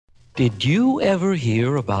Did you ever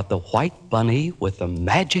hear about the white bunny with the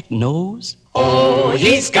magic nose? Oh,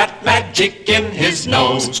 he's got magic in his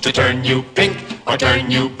nose to turn you pink or turn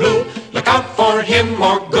you blue. Look out for him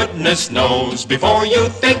or goodness knows before you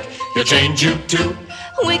think he'll change you too.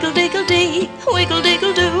 Wiggle-diggle-dee,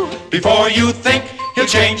 wiggle-diggle-doo. Before you think he'll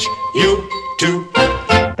change you too.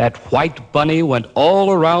 That white bunny went all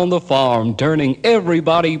around the farm, turning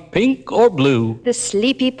everybody pink or blue. The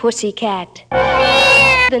sleepy pussycat.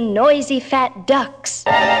 The noisy fat ducks.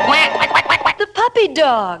 The puppy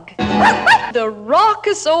dog. The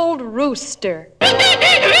raucous old rooster.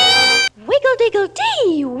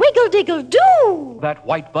 Wiggle-diggle-dee, wiggle-diggle-doo. That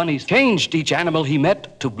white bunny changed each animal he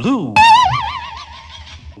met to blue.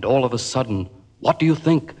 And all of a sudden, what do you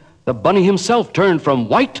think? The bunny himself turned from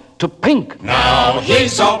white to pink. Now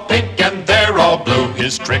he's all pink and they're all blue.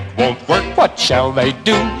 His trick won't work. What shall they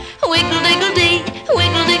do? Wiggle-diggle-dee,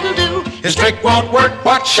 wiggle-diggle-doo. His trick won't work.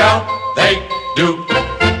 What shall they do?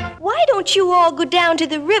 Why don't you all go down to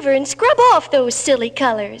the river and scrub off those silly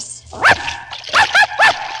colors?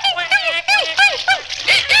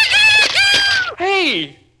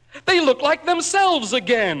 Hey, they look like themselves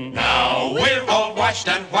again. Now we're all washed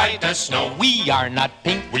and white as snow. We are not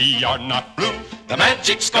pink, we are not blue. The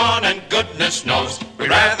magic's gone and goodness knows we'd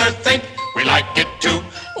rather think